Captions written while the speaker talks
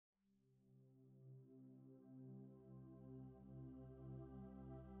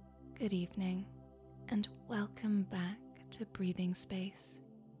Good evening, and welcome back to Breathing Space,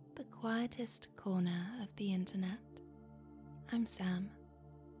 the quietest corner of the internet. I'm Sam.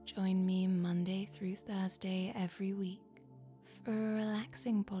 Join me Monday through Thursday every week for a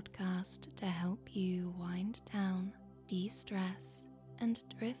relaxing podcast to help you wind down, de-stress, and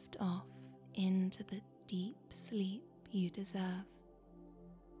drift off into the deep sleep you deserve.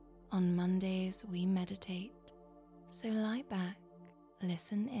 On Mondays we meditate, so lie back,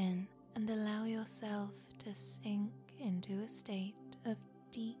 listen in, and allow yourself to sink into a state of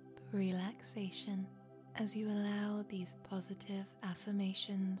deep relaxation as you allow these positive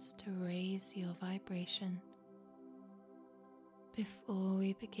affirmations to raise your vibration. Before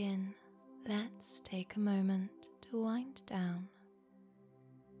we begin, let's take a moment to wind down.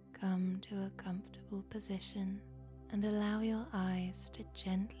 Come to a comfortable position and allow your eyes to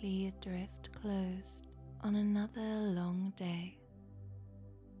gently drift closed on another long day.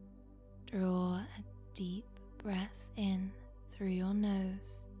 Draw a deep breath in through your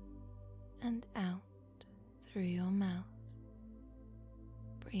nose and out through your mouth.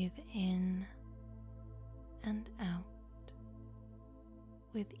 Breathe in and out.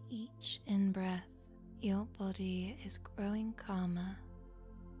 With each in-breath, your body is growing calmer.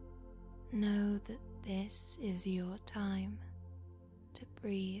 Know that this is your time to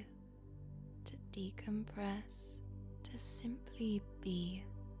breathe, to decompress, to simply be,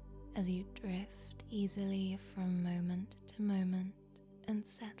 as you drift easily from moment to moment and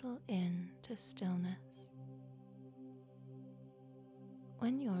settle in to stillness.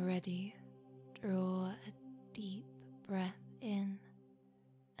 When you're ready, draw a deep breath in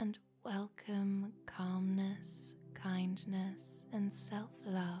and welcome calmness, kindness, and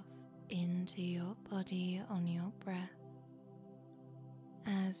self-love into your body on your breath.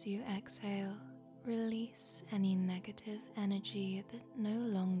 As you exhale, release any negative energy that no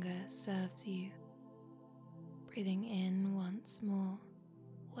longer serves you. Breathing in once more,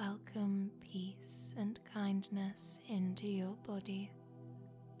 welcome peace and kindness into your body,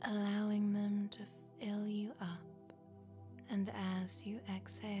 allowing them to fill you up. And as you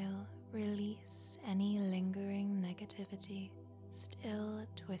exhale, release any lingering negativity still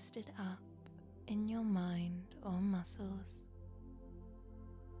twisted up in your mind or muscles.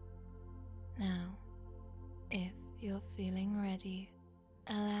 Now, if you're feeling ready,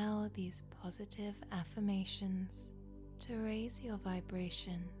 allow these positive affirmations to raise your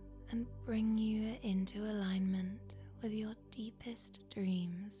vibration and bring you into alignment with your deepest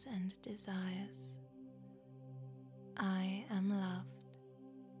dreams and desires. I am loved.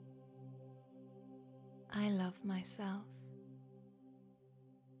 I love myself.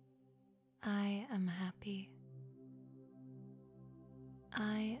 I am happy.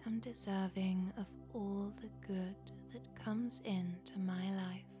 I am deserving of all the good that comes into my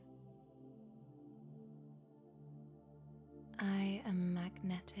life. I am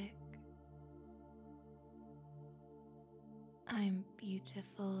magnetic. I am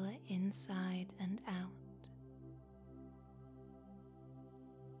beautiful inside and out.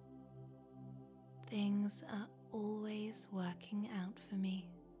 Things are always working out for me.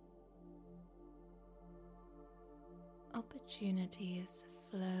 Opportunities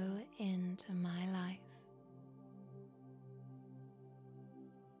flow into my life.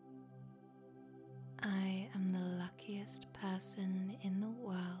 I am the luckiest person in the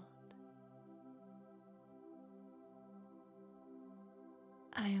world.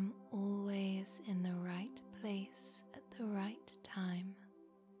 I am always in the right place at the right time.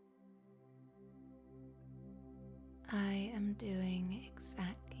 I am doing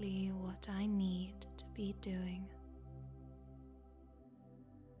exactly what I need to be doing.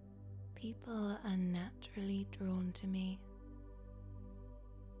 People are naturally drawn to me.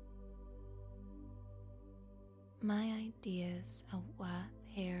 My ideas are worth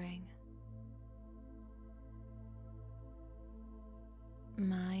hearing.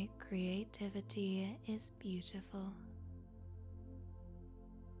 My creativity is beautiful.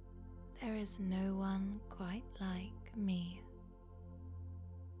 There is no one quite like me.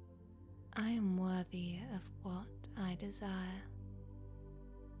 I am worthy of what I desire.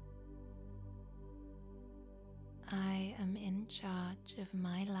 I am in charge of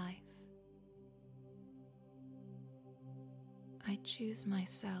my life. I choose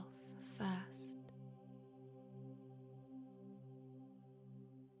myself first.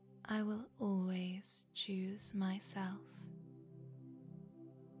 I will always choose myself.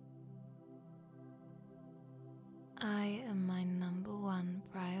 I am my number one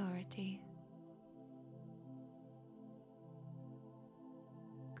priority.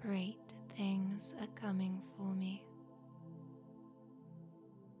 Great things are coming for me.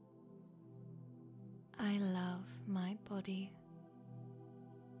 I love my body.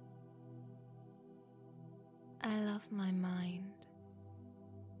 I love my mind.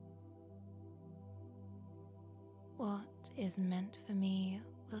 What is meant for me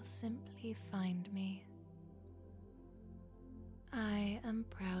will simply find me. I am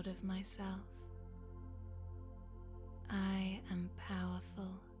proud of myself. I am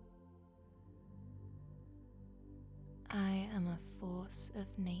powerful. I am a force of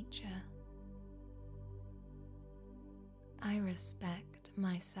nature. I respect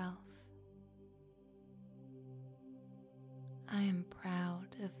myself. I am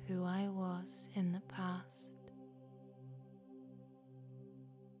proud of who I was in the past.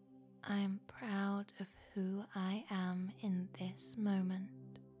 I am proud of who I am in this moment.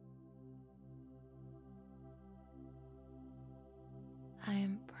 I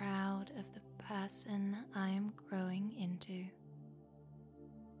am proud of the person I am growing into.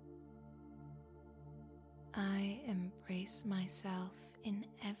 I embrace myself in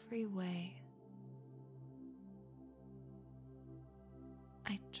every way.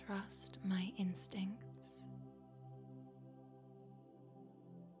 I trust my instincts.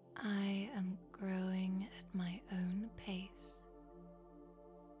 I am growing at my own pace.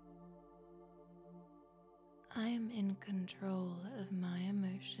 I am in control of my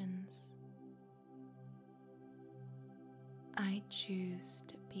emotions. I choose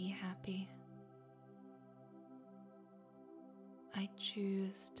to be happy. I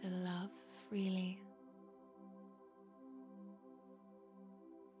choose to love freely.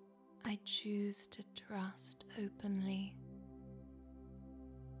 I choose to trust openly.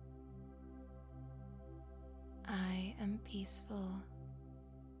 I am peaceful.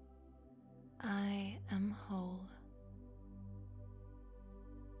 I am whole.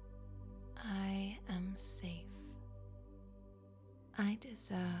 I am safe. I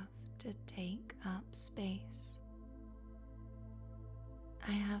deserve to take up space.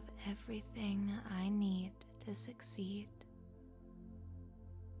 I have everything I need to succeed.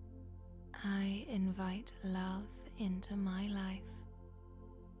 I invite love into my life.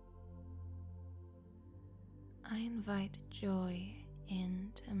 I invite joy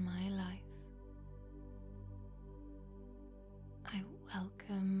into my life. I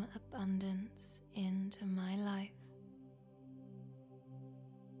welcome abundance into my life.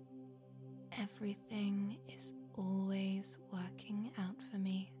 Everything is always working out for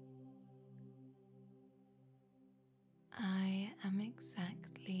me. I am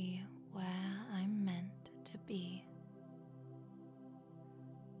exactly where I'm meant to be.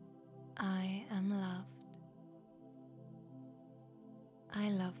 I am loved. I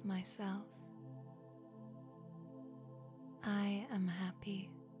love myself. I am happy.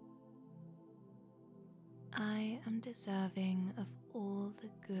 I am deserving of all the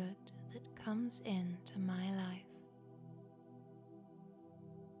good that comes into my life.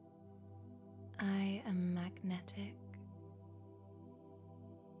 I am magnetic.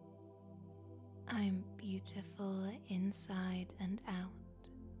 I am beautiful inside and out.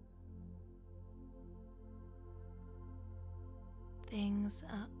 Things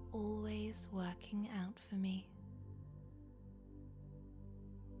are always working out for me.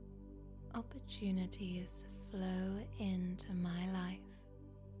 Opportunities flow into my life.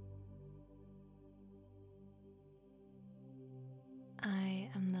 I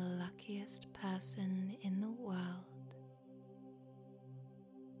am the luckiest person in the world.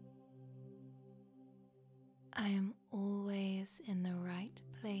 I am always in the right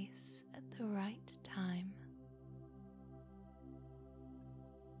place at the right time.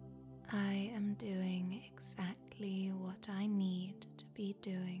 I am doing exactly what I need to be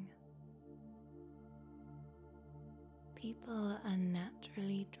doing. People are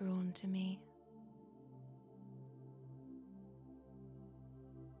naturally drawn to me.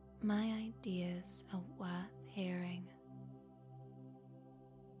 My ideas are worth hearing.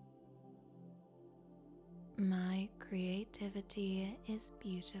 My creativity is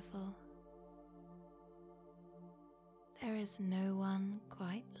beautiful. There is no one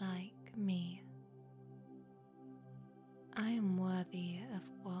quite like me. I am worthy of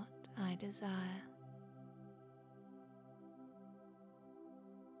what I desire.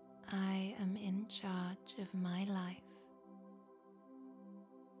 I am in charge of my life.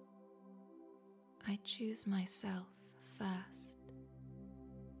 I choose myself first.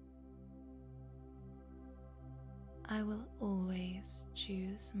 I will always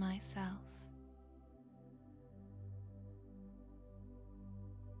choose myself.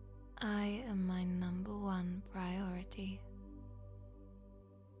 I am my number one priority.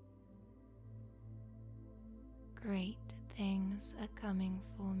 Great things are coming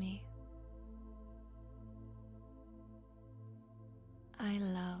for me.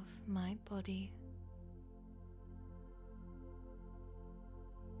 my body.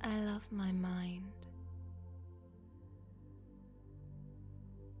 I love my mind.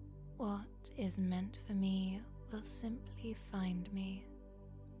 What is meant for me will simply find me.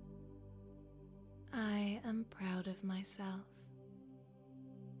 I am proud of myself.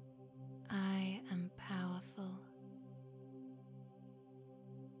 I am powerful.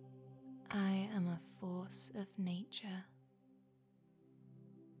 I am a force of nature.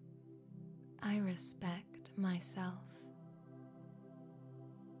 I respect myself.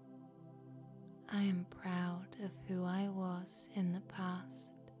 I am proud of who I was in the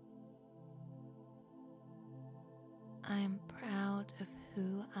past. I am proud of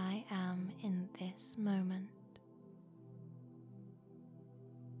who I am in this moment.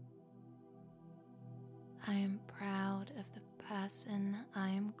 I am proud of the person I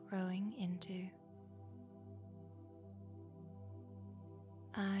am growing into.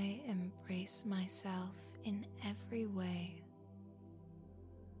 I embrace myself in every way.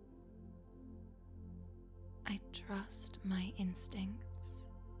 I trust my instincts.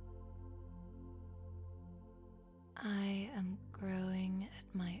 I am growing at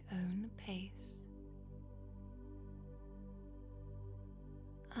my own pace.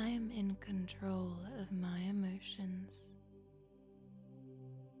 I am in control of my emotions.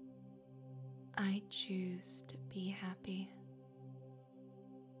 I choose to be happy.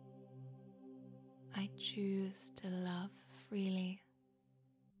 I choose to love freely.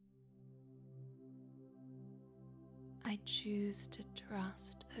 I choose to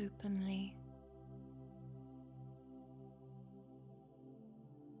trust openly.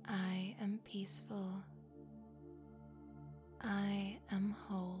 I am peaceful. I am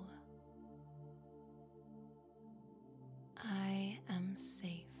whole. I am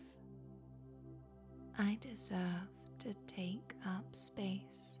safe. I deserve to take up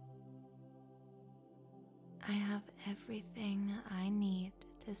space. I have everything I need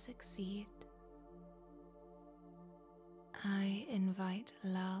to succeed. I invite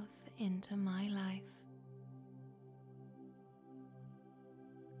love into my life.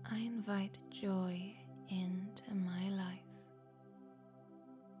 I invite joy into my life.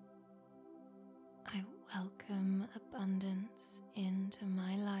 I welcome abundance into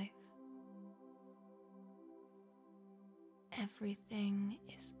my life. Everything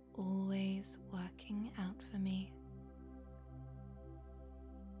is always working out for me.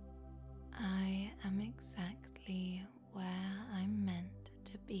 I am exactly where I'm meant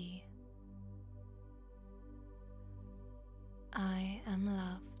to be. I am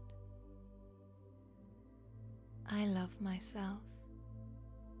loved. I love myself.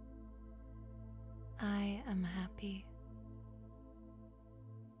 I am happy.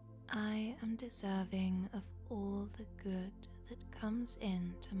 I am deserving of all the good that comes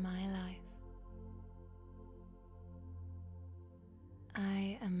into my life.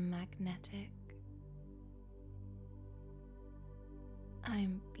 I am magnetic. I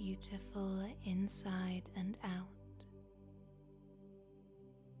am beautiful inside and out.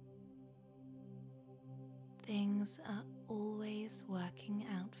 Things are always working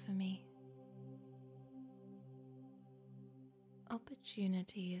out for me.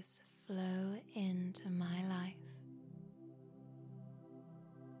 Opportunities flow into my life.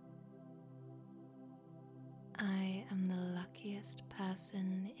 I am the luckiest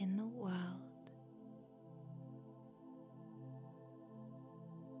person in the world.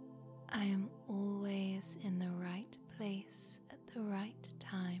 I am always in the right place at the right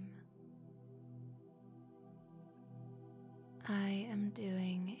time. I am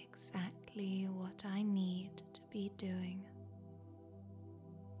doing exactly what I need to be doing.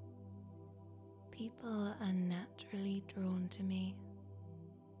 People are naturally drawn to me.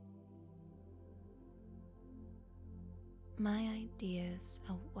 My ideas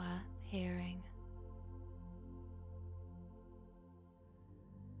are worth hearing.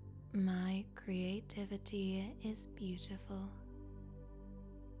 My creativity is beautiful.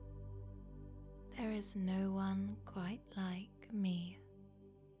 There is no one quite like me.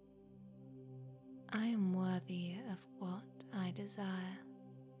 I am worthy of what I desire.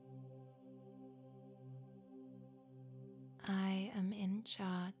 I am in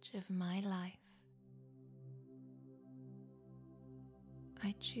charge of my life.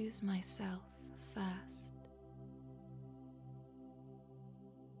 I choose myself first.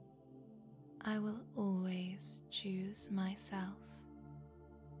 I will always choose myself.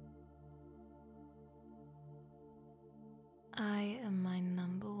 I am my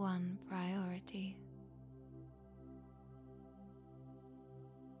number one priority.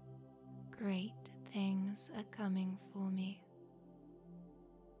 Great things are coming for me.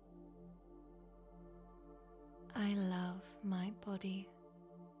 body.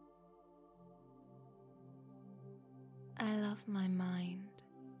 I love my mind.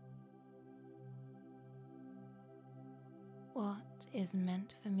 What is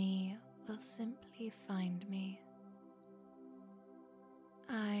meant for me will simply find me.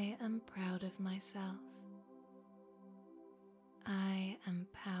 I am proud of myself. I am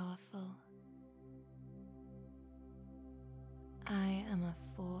powerful. I am a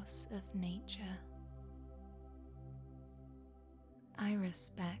force of nature. I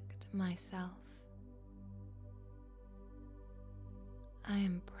respect myself. I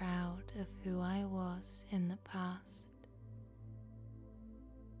am proud of who I was in the past.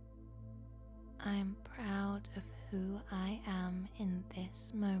 I am proud of who I am in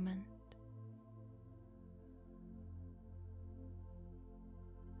this moment.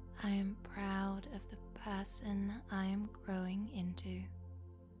 I am proud of the person I am growing into.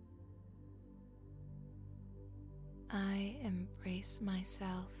 I embrace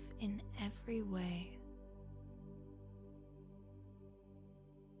myself in every way.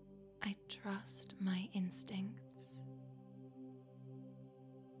 I trust my instincts.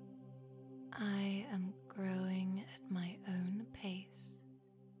 I am growing at my own pace.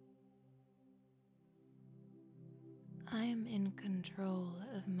 I am in control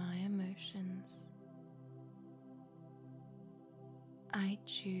of my emotions. I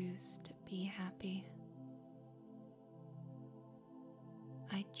choose to be happy.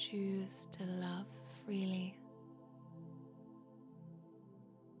 I choose to love freely.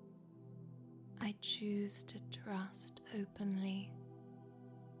 I choose to trust openly.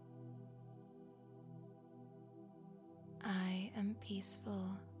 I am peaceful.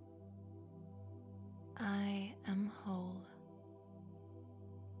 I am whole.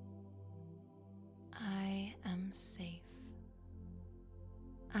 I am safe.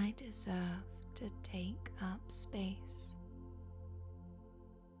 I deserve to take up space.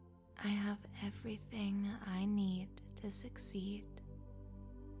 I have everything I need to succeed.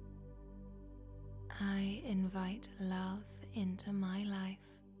 I invite love into my life.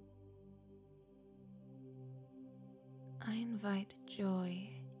 I invite joy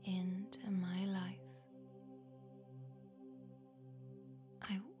into my life.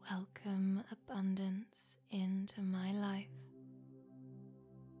 I welcome abundance into my life.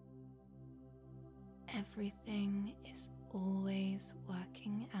 Everything is always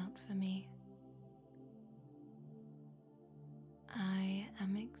working out for me. I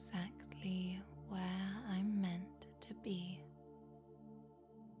am exactly where I'm meant to be.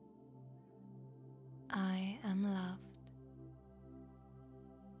 I am loved.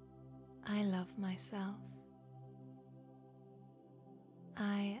 I love myself.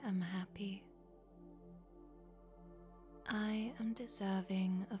 I am happy. I am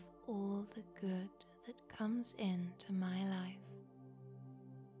deserving of all the good that comes into my life.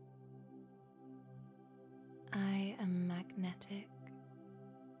 I am magnetic.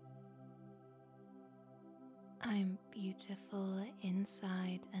 I'm beautiful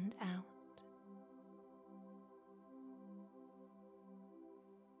inside and out.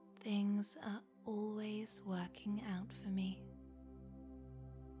 Things are always working out for me.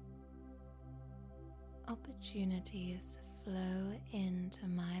 Opportunities flow into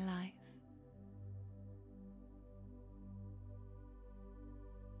my life.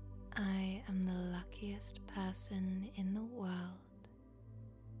 I am the luckiest person in the world.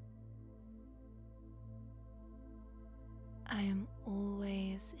 I am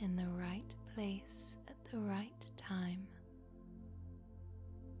always in the right place at the right time.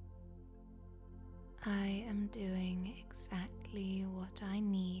 I am doing exactly what I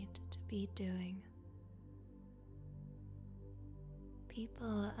need to be doing.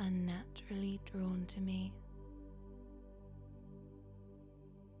 People are naturally drawn to me.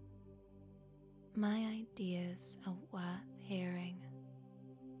 My ideas are worth hearing.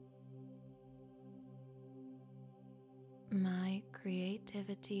 My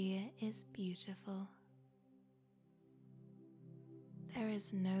creativity is beautiful. There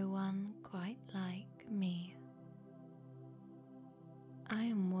is no one quite like me. I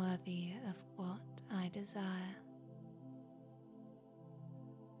am worthy of what I desire.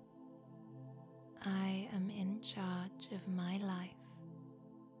 I am in charge of my life.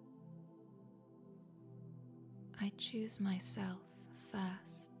 I choose myself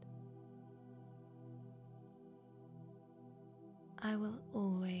first. I will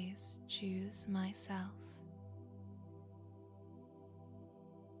always choose myself.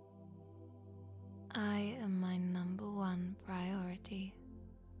 I am my number one priority.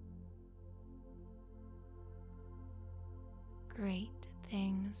 Great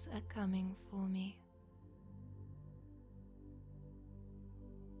things are coming for me.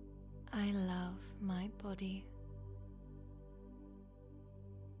 my body.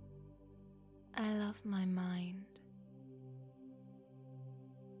 I love my mind.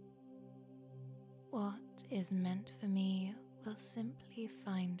 What is meant for me will simply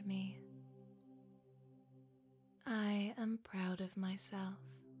find me. I am proud of myself.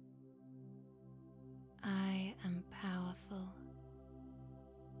 I am powerful.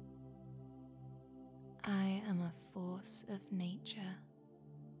 I am a force of nature.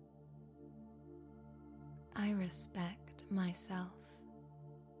 I respect myself.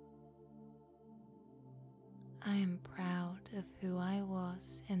 I am proud of who I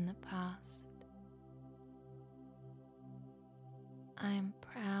was in the past. I am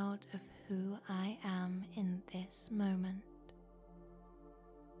proud of who I am in this moment.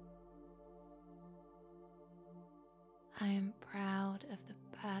 I am proud of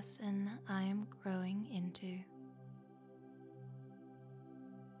the person I am growing into.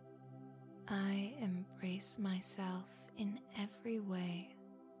 I embrace myself in every way.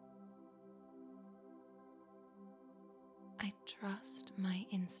 I trust my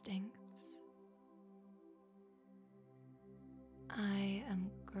instincts. I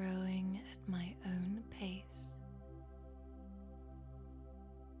am growing at my own pace.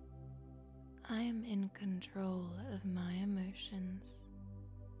 I am in control of my emotions.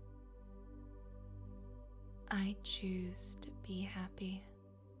 I choose to be happy.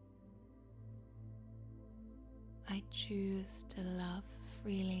 I choose to love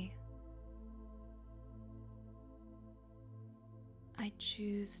freely. I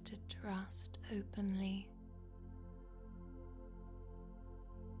choose to trust openly.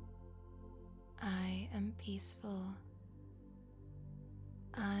 I am peaceful.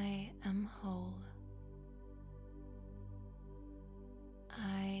 I am whole.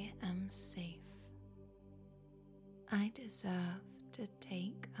 I am safe. I deserve to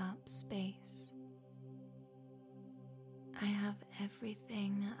take up space. I have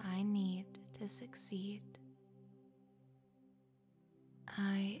everything I need to succeed.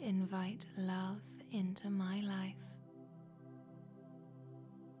 I invite love into my life.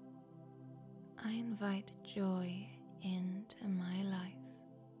 I invite joy into my life.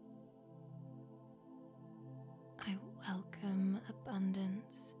 I welcome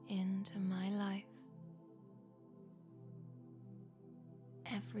abundance into my life.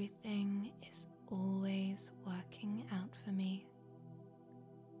 Everything is always working out for me.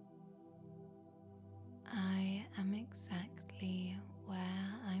 I am exactly where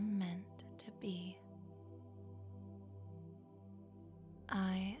I'm meant to be.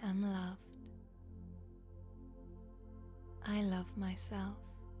 I am loved. I love myself.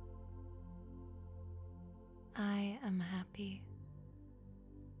 I am happy.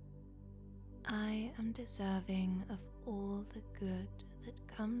 I am deserving of all the good that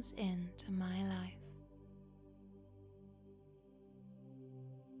comes into my life.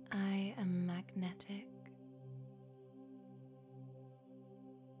 I am magnetic.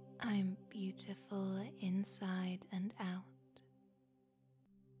 I am beautiful inside and out.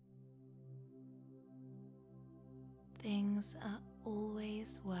 Things are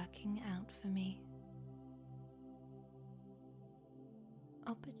always working out for me.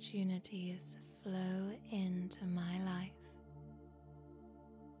 Opportunities flow into my life.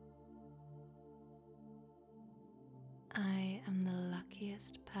 I am the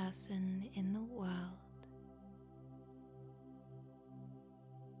luckiest person in the world.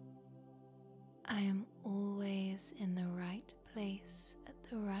 I am always in the right place at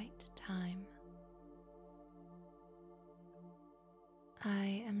the right time.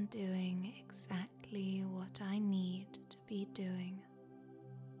 I am doing exactly what I need to be doing.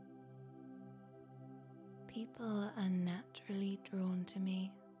 People are naturally drawn to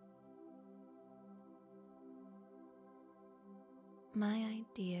me. My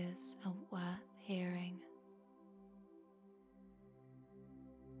ideas are worth hearing.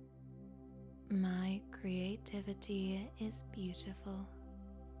 My creativity is beautiful.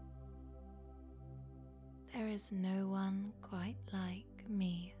 There is no one quite like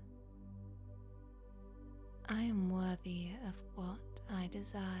me. I am worthy of what I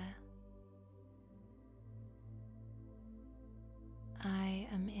desire. I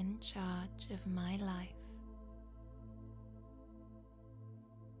am in charge of my life.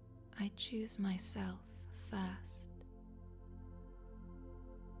 I choose myself first.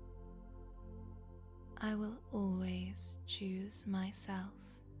 I will always choose myself.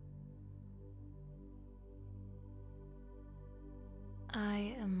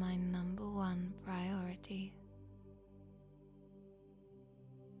 I am my number one priority.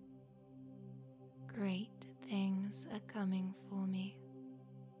 Great things are coming for me.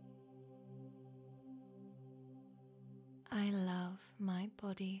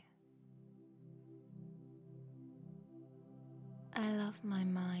 body. I love my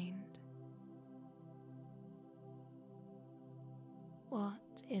mind. What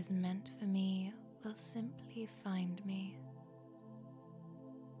is meant for me will simply find me.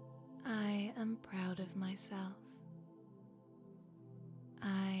 I am proud of myself.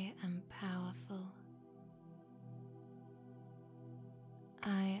 I am powerful.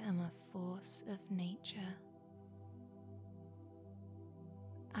 I am a force of nature.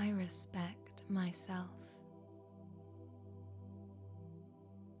 I respect myself.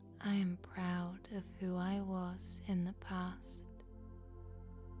 I am proud of who I was in the past.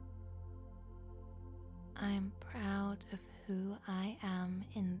 I am proud of who I am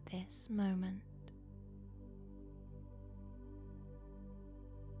in this moment.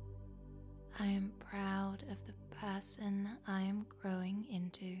 I am proud of the person I am growing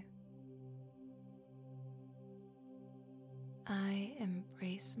into. I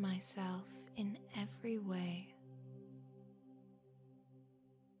embrace myself in every way.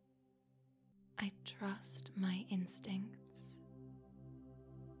 I trust my instincts.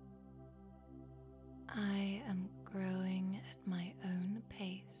 I am growing at my own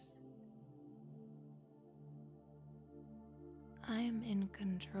pace. I am in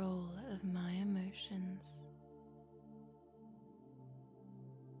control of my emotions.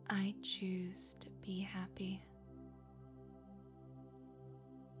 I choose to be happy.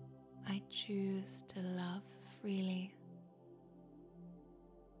 I choose to love freely.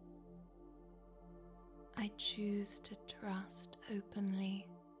 I choose to trust openly.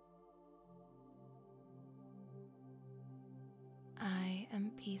 I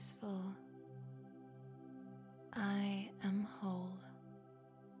am peaceful. I am whole.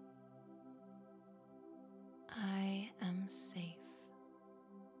 I am safe.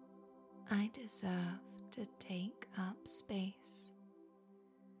 I deserve to take up space.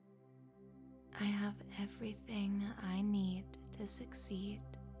 I have everything I need to succeed.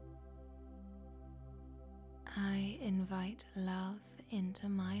 I invite love into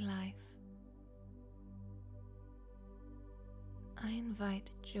my life. I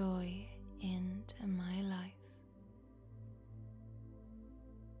invite joy into my life.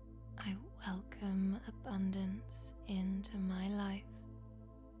 I welcome abundance into my life.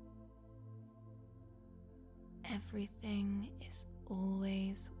 Everything is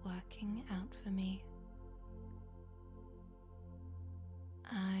always working out for me.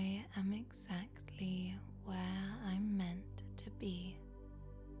 I am exactly where I'm meant to be.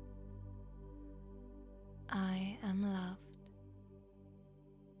 I am loved.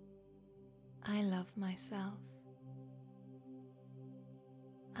 I love myself.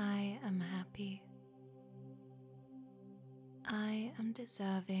 I am happy. I am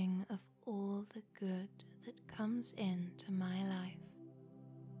deserving of all the good that comes into my life.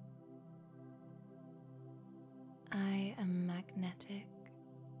 I am magnetic.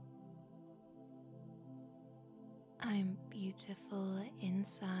 I am beautiful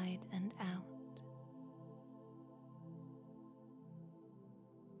inside and out.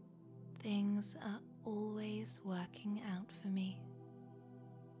 Things are always working out for me.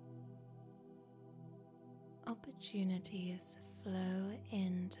 Opportunities flow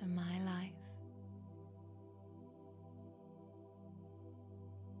into my life.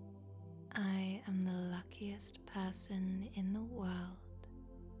 I am the luckiest person in the world.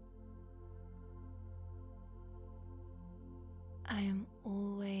 I am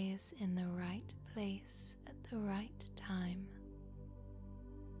always in the right place at the right time.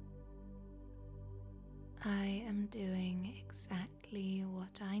 I am doing exactly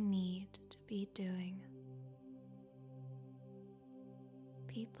what I need to be doing.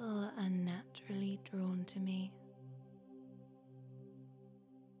 People are naturally drawn to me.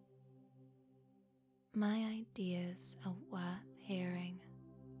 My ideas are worth hearing.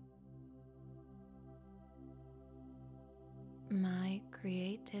 My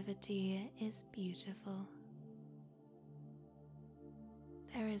creativity is beautiful.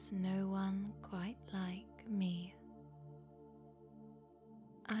 There is no one quite like me.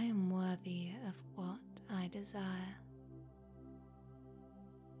 I am worthy of what I desire.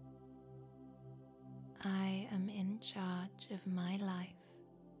 I am in charge of my life.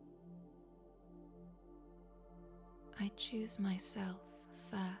 I choose myself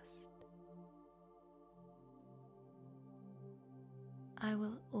first. I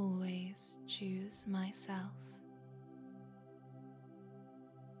will always choose myself.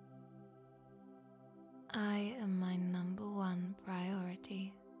 I am my number one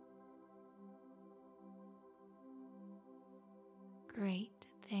priority. Great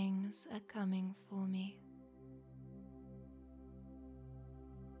things are coming for me.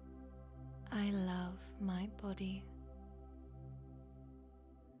 I love my body.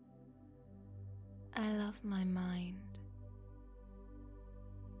 I love my mind.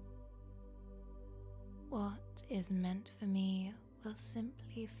 What is meant for me will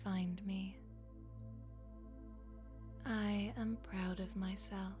simply find me. I am proud of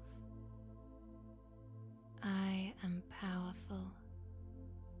myself. I am powerful.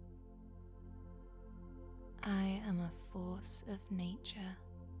 I am a force of nature.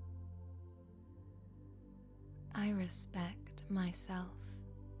 I respect myself.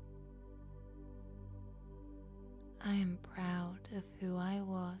 I am proud of who I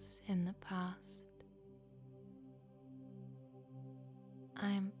was in the past. I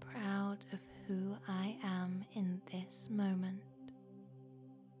am proud of who I am in this moment.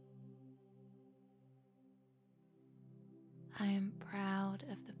 I am proud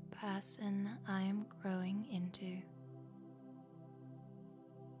of the person I am growing into.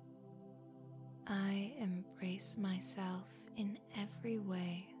 I embrace myself in every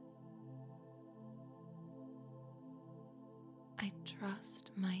way. I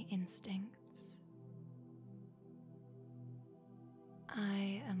trust my instincts.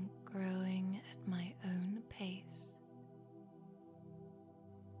 I am growing at my own pace.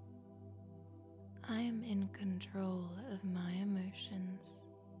 I am in control of my emotions.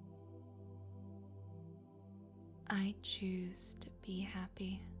 I choose to be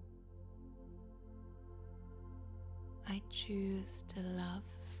happy. I choose to love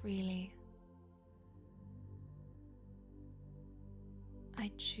freely. I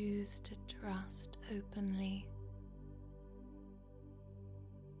choose to trust openly.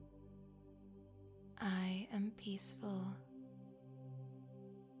 I am peaceful.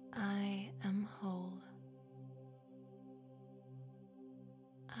 I am whole.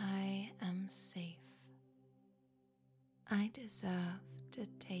 I am safe. I deserve to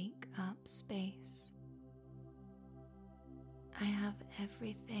take up space. I have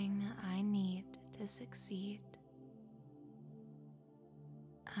everything I need to succeed.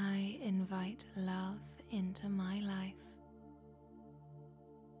 I invite love into my life.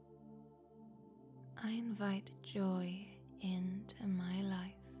 I invite joy into my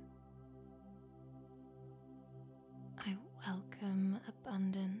life. I welcome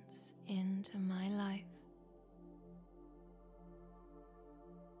abundance into my life.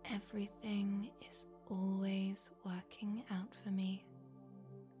 Everything is always working out for me.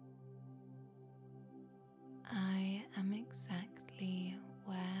 I am exactly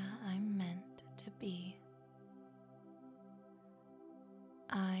where I'm meant to be.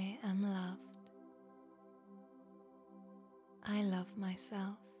 I am loved. I love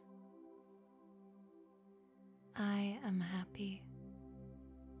myself. I am happy.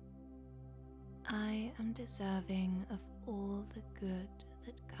 I am deserving of all the good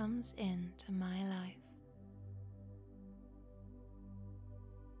that comes into my life.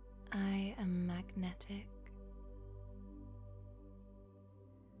 I am magnetic.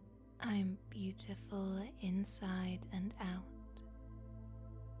 I'm beautiful inside and out.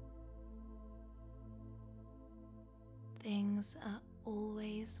 Things are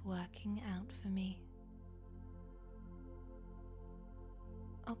always working out for me.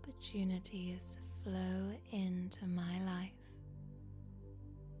 Opportunities flow into my life.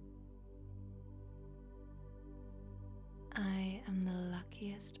 I am the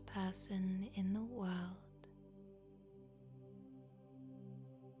luckiest person in the world.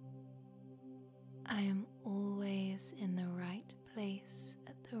 I am always in the right place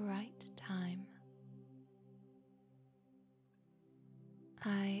at the right time.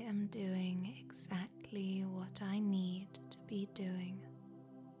 I am doing exactly what I need to be doing.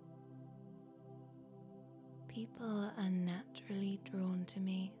 People are naturally drawn to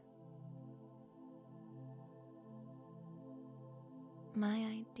me. My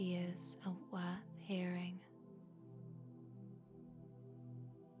ideas are worth hearing.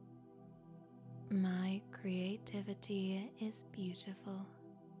 My creativity is beautiful.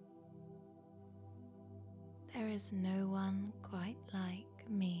 There is no one quite like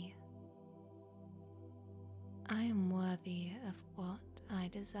me. I am worthy of what I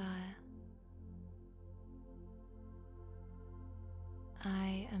desire.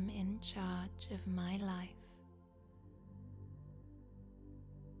 I am in charge of my life.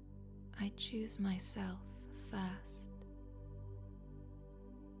 I choose myself first.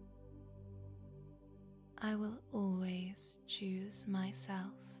 I will always choose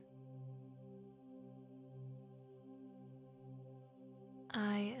myself.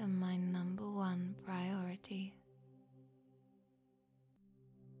 I am my number one priority.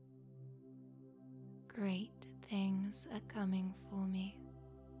 Great things are coming for me.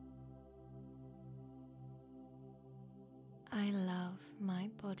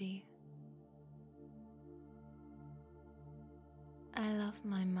 body. I love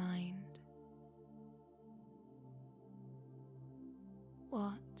my mind.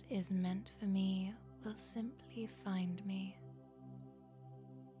 What is meant for me will simply find me.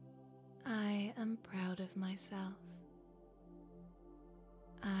 I am proud of myself.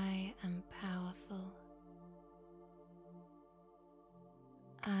 I am powerful.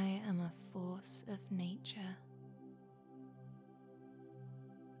 I am a force of nature.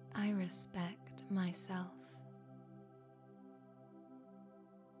 I respect myself.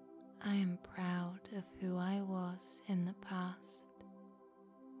 I am proud of who I was in the past.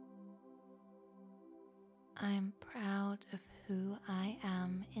 I am proud of who I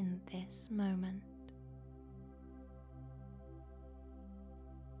am in this moment.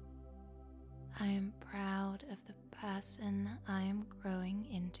 I am proud of the person I am growing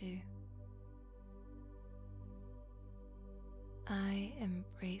into. I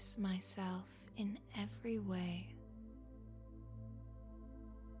embrace myself in every way.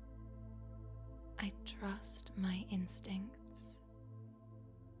 I trust my instincts.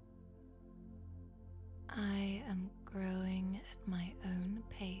 I am growing at my own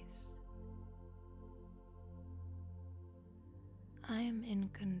pace. I am in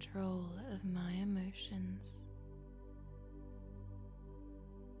control of my emotions.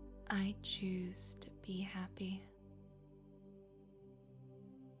 I choose to be happy.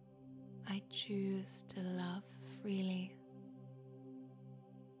 I choose to love freely.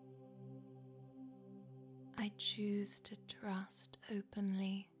 I choose to trust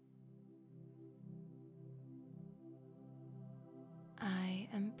openly. I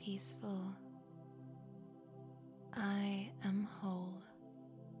am peaceful. I am whole.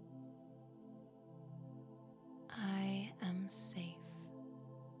 I am safe.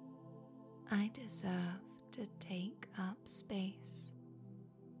 I deserve to take up space.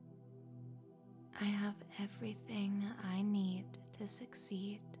 I have everything I need to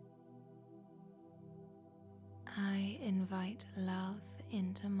succeed. I invite love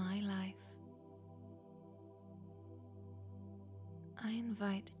into my life. I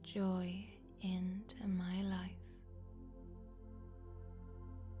invite joy into my life.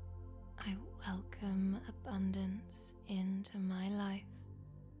 I welcome abundance into my life.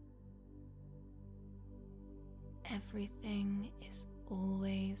 Everything is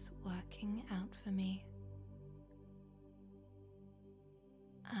always working out for me.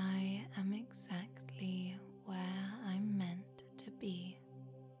 I am exactly where I'm meant to be.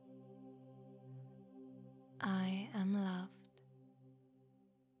 I am loved.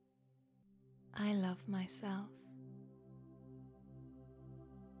 I love myself.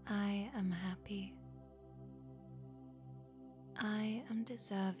 I am happy. I am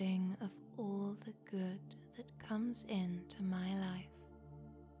deserving of all the good that comes into my life.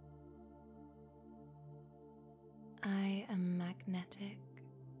 I am magnetic.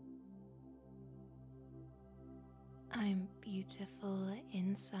 I'm beautiful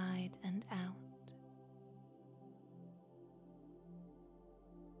inside and out.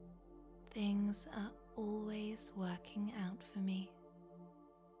 Things are always working out for me.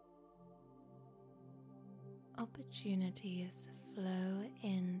 Opportunities flow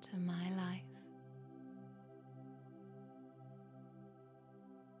into my life.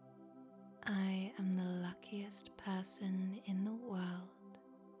 I am the luckiest person in the world.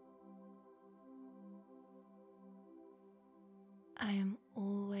 I am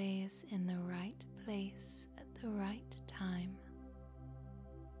always in the right place at the right time.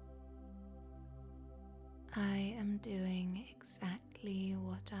 I am doing exactly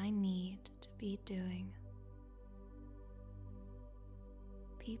what I need to be doing.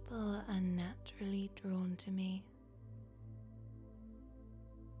 People are naturally drawn to me.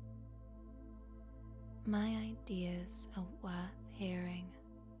 My ideas are worth hearing.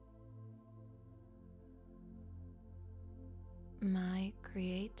 My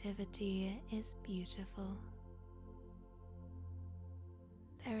creativity is beautiful.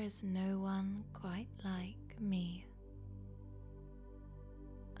 There is no one quite like me.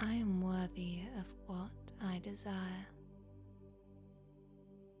 I am worthy of what I desire.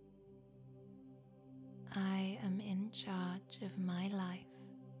 I am in charge of my life.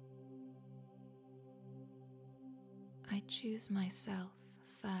 I choose myself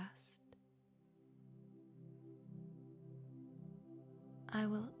first. I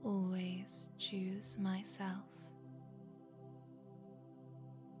will always choose myself.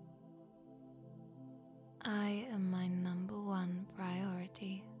 I am my number one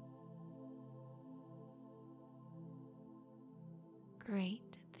priority.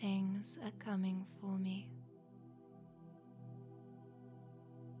 Great things are coming for me.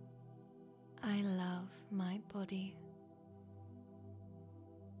 my body.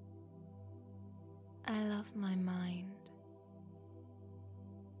 I love my mind.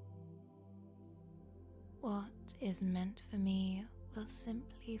 What is meant for me will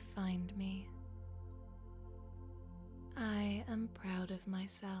simply find me. I am proud of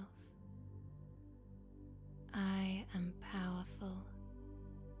myself. I am powerful.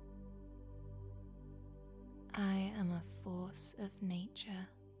 I am a force of nature.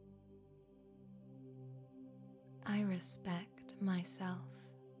 I respect myself.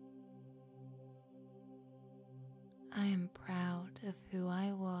 I am proud of who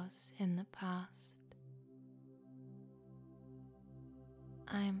I was in the past.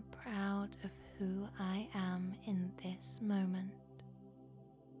 I am proud of who I am in this moment.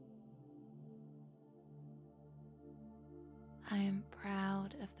 I am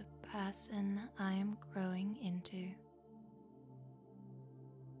proud of the person I am growing into.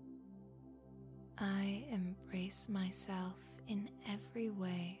 I embrace myself in every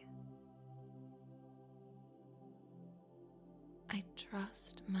way. I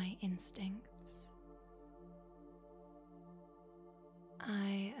trust my instincts.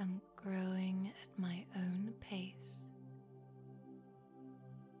 I am growing at my own pace.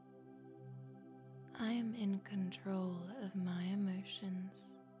 I am in control of my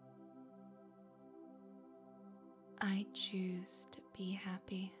emotions. I choose to be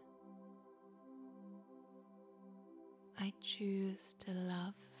happy. I choose to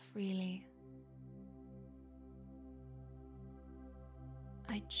love freely.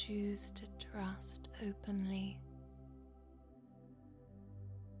 I choose to trust openly.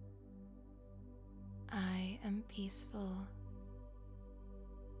 I am peaceful.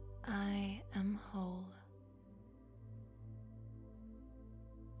 I am whole.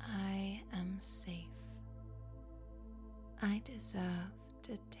 I am safe. I deserve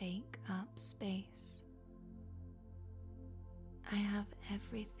to take up space. I have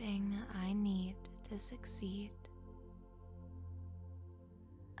everything I need to succeed.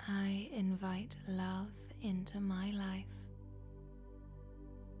 I invite love into my life.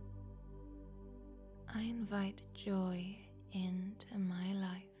 I invite joy into my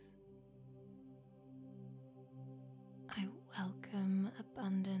life. I welcome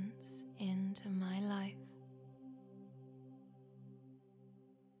abundance into my life.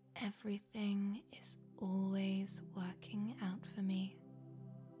 Everything is always working out for me.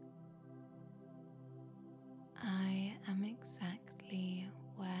 I am exactly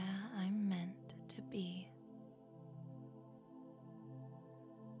where I'm meant to be.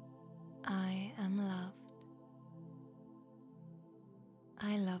 I am loved.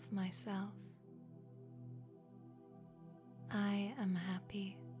 I love myself. I am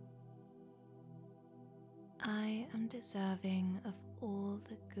happy. I am deserving of all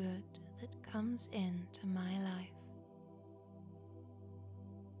the good that comes into my life.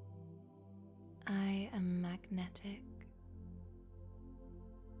 I am magnetic.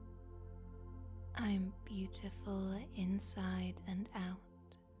 I am beautiful inside and out.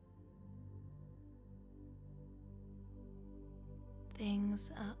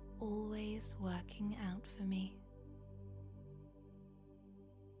 Things are always working out for me.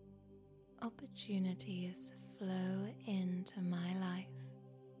 Opportunities flow into my life.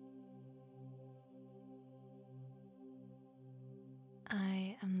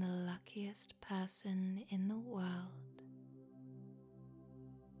 I am the luckiest person in the world.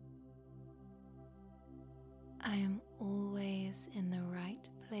 I am always in the right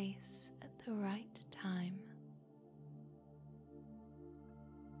place at the right time.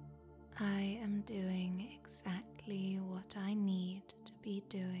 I am doing exactly what I need to be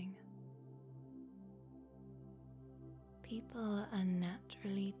doing. People are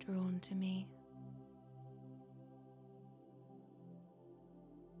naturally drawn to me.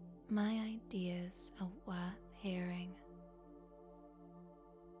 My ideas are worth hearing.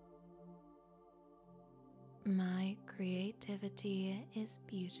 My creativity is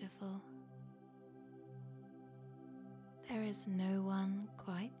beautiful. There is no one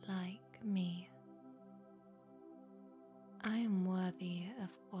quite like me. I am worthy of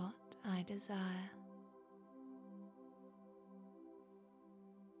what I desire.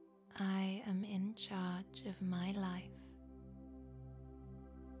 I am in charge of my life.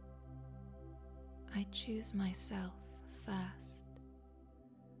 I choose myself first.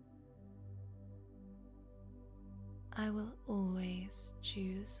 I will always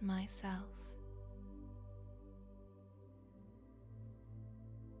choose myself.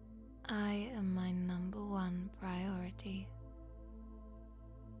 I am my number one priority.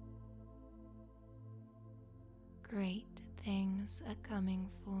 Great things are coming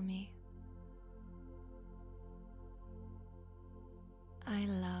for me. I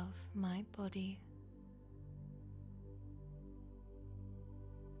love my body.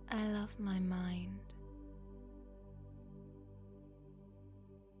 I love my mind.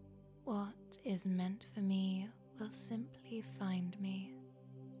 What is meant for me will simply find me.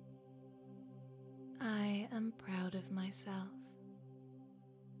 I am proud of myself.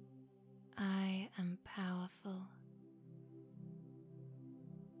 I am powerful.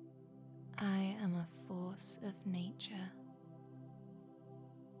 I am a force of nature.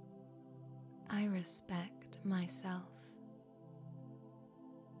 I respect myself.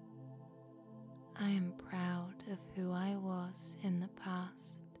 I am proud of who I was in the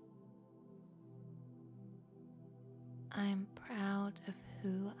past. I am proud of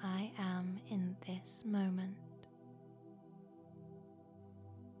who I am in this moment.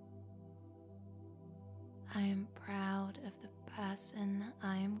 I am proud of the person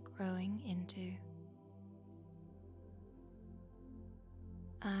I am growing into.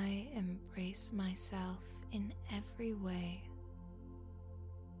 I embrace myself in every way.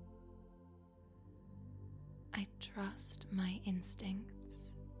 I trust my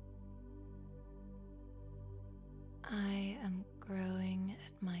instincts. I am growing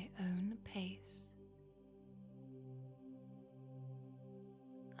at my own pace.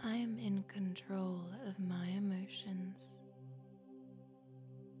 I am in control of my emotions.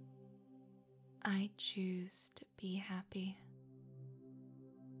 I choose to be happy.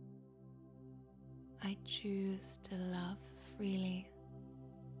 I choose to love freely.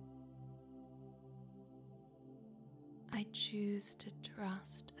 I choose to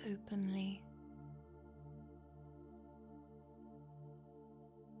trust openly.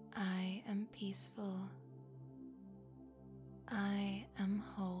 I am peaceful. I am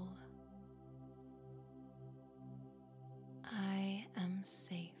whole. I am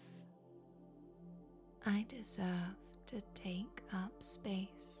safe. I deserve to take up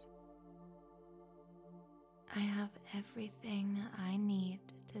space. I have everything I need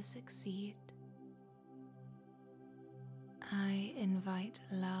to succeed. I invite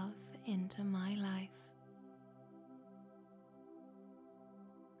love into my life.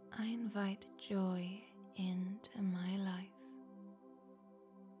 I invite joy into my life.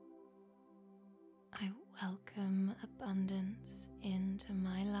 I welcome abundance into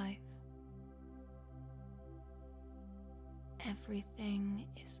my life. Everything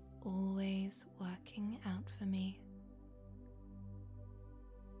is always working out for me.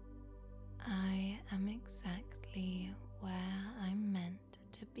 I am exactly where I'm meant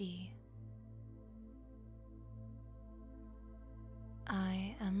to be.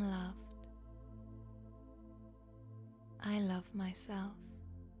 I am loved. I love myself.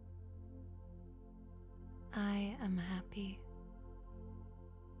 I am happy.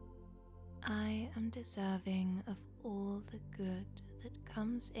 I am deserving of all the good that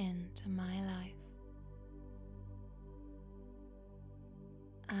comes into my life.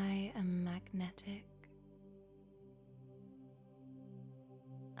 I am magnetic.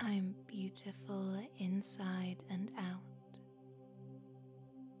 I am beautiful inside and out.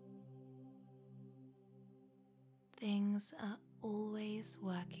 Things are always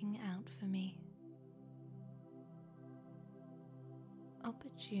working out for me.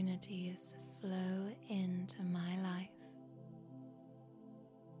 Opportunities flow into my life.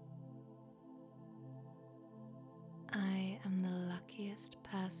 I am the luckiest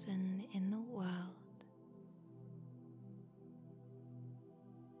person in the world.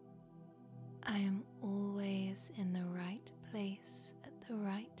 I am always in the right place at the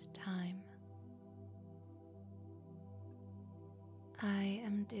right time. I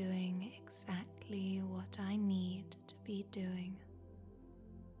am doing exactly what I need to be doing.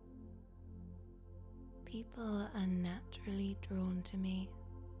 People are naturally drawn to me.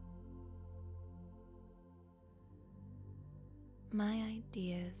 My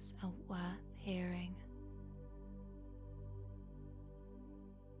ideas are worth hearing.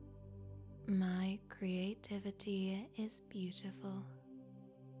 My creativity is beautiful.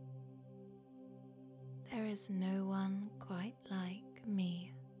 There is no one quite like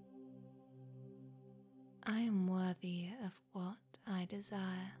me. I am worthy of what I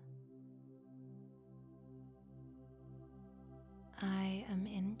desire. I am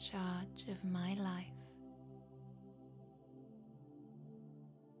in charge of my life.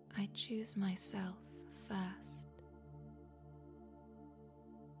 I choose myself first.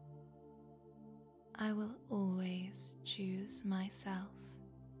 I will always choose myself.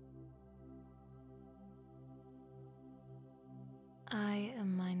 I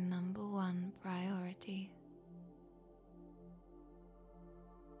am my number one priority.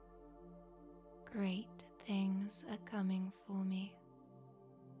 Great things are coming for me.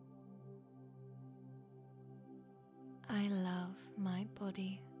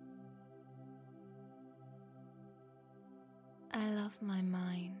 body. I love my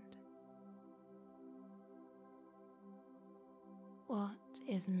mind. What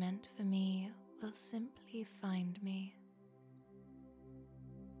is meant for me will simply find me.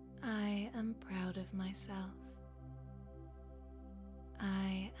 I am proud of myself.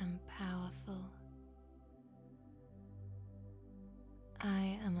 I am powerful.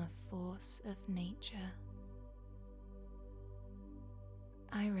 I am a force of nature.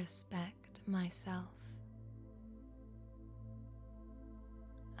 I respect myself.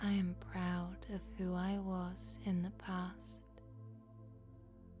 I am proud of who I was in the past.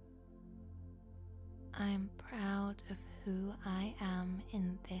 I am proud of who I am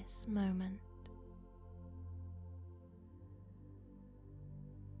in this moment.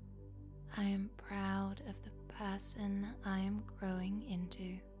 I am proud of the person I am growing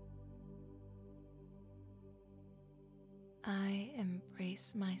into. I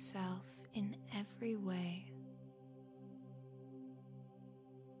embrace myself in every way.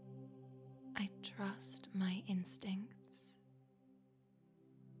 I trust my instincts.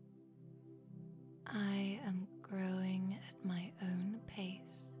 I am growing at my own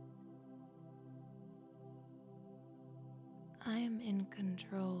pace. I am in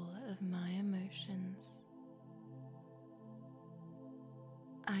control of my emotions.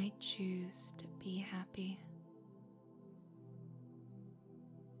 I choose to be happy.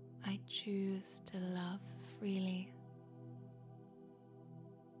 I choose to love freely.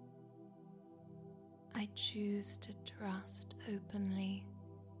 I choose to trust openly.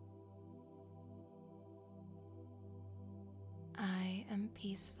 I am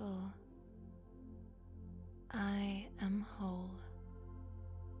peaceful. I am whole.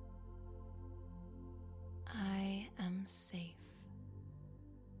 I am safe.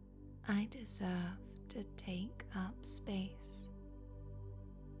 I deserve to take up space.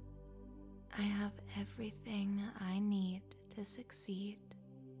 I have everything I need to succeed.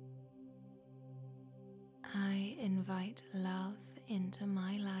 I invite love into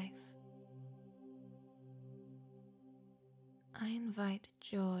my life. I invite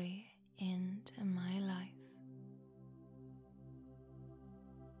joy into my life.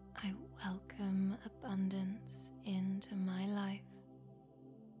 I welcome abundance into my life.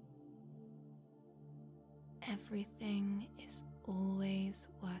 Everything is always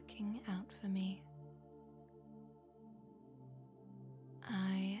working out for me.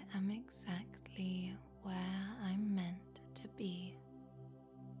 I am exactly where I'm meant to be.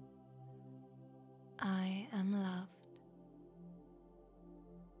 I am loved.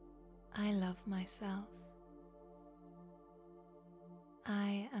 I love myself.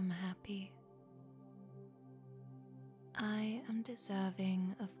 I am happy. I am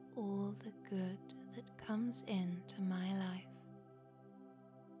deserving of all the good that comes into my life.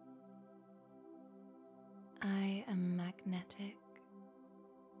 I am magnetic.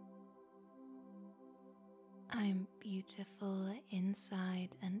 I am beautiful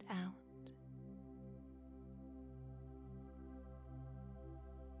inside and out.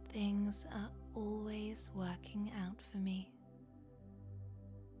 Things are always working out for me.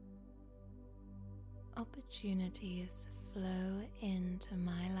 Opportunities flow into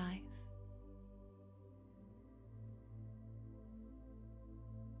my life.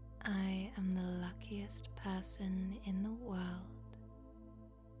 I am the luckiest person in the world.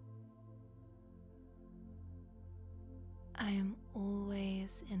 I am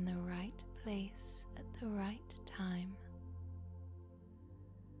always in the right place at the right time.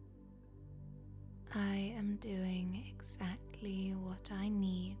 I am doing exactly what I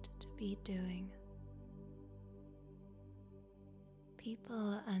need to be doing.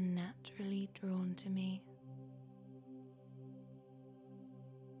 People are naturally drawn to me.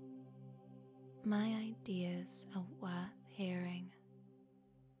 My ideas are worth hearing.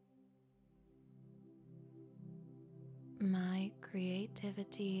 My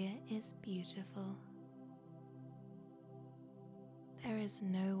creativity is beautiful. There is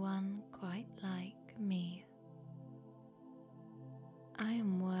no one quite like me. I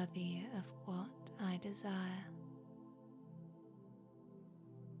am worthy of what I desire.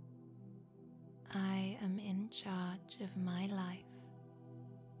 I am in charge of my life.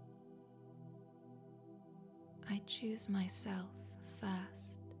 I choose myself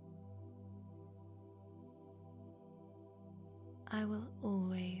first. I will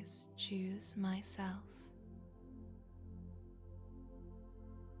always choose myself.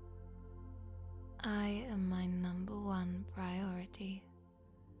 I am my number one priority.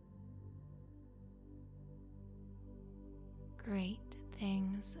 Great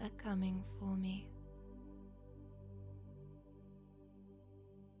things are coming for me.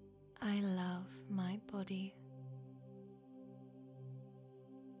 I love my body.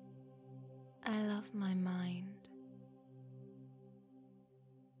 I love my mind.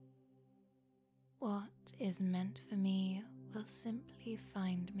 What is meant for me will simply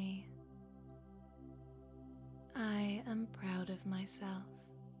find me. I am proud of myself.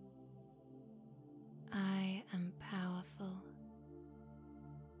 I am powerful.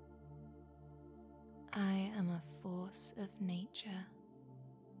 I am a force of nature.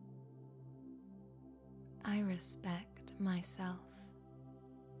 I respect myself.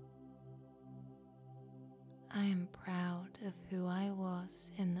 I am proud of who I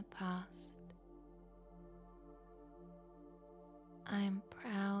was in the past. I am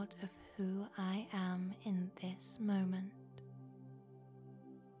proud of who I am in this moment.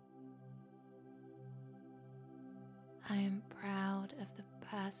 I am proud of the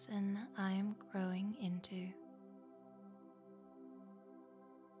person I am growing into.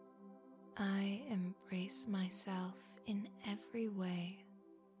 I embrace myself in every way.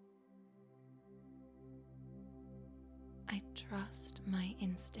 I trust my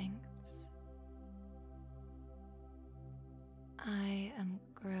instincts. I am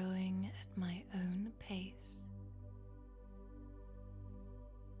growing at my own pace.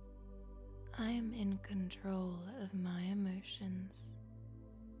 I am in control of my emotions.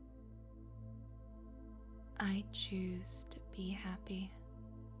 I choose to be happy.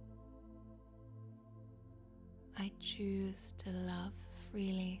 I choose to love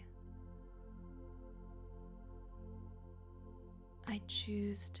freely. I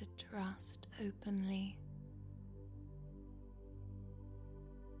choose to trust openly.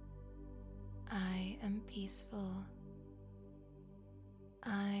 I am peaceful.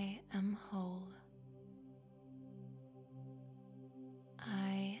 I am whole.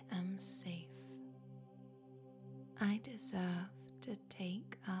 I am safe. I deserve to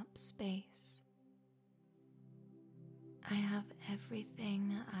take up space. I have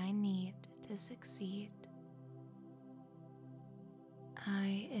everything I need to succeed.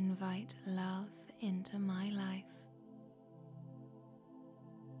 I invite love into my life.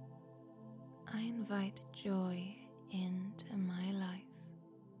 I invite joy into my life.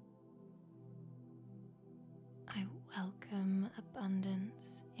 I welcome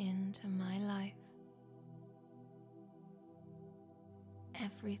abundance into my life.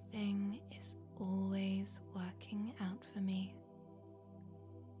 Everything is always working out for me.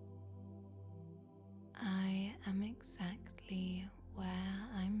 I am exactly where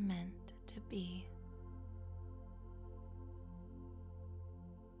I'm meant to be.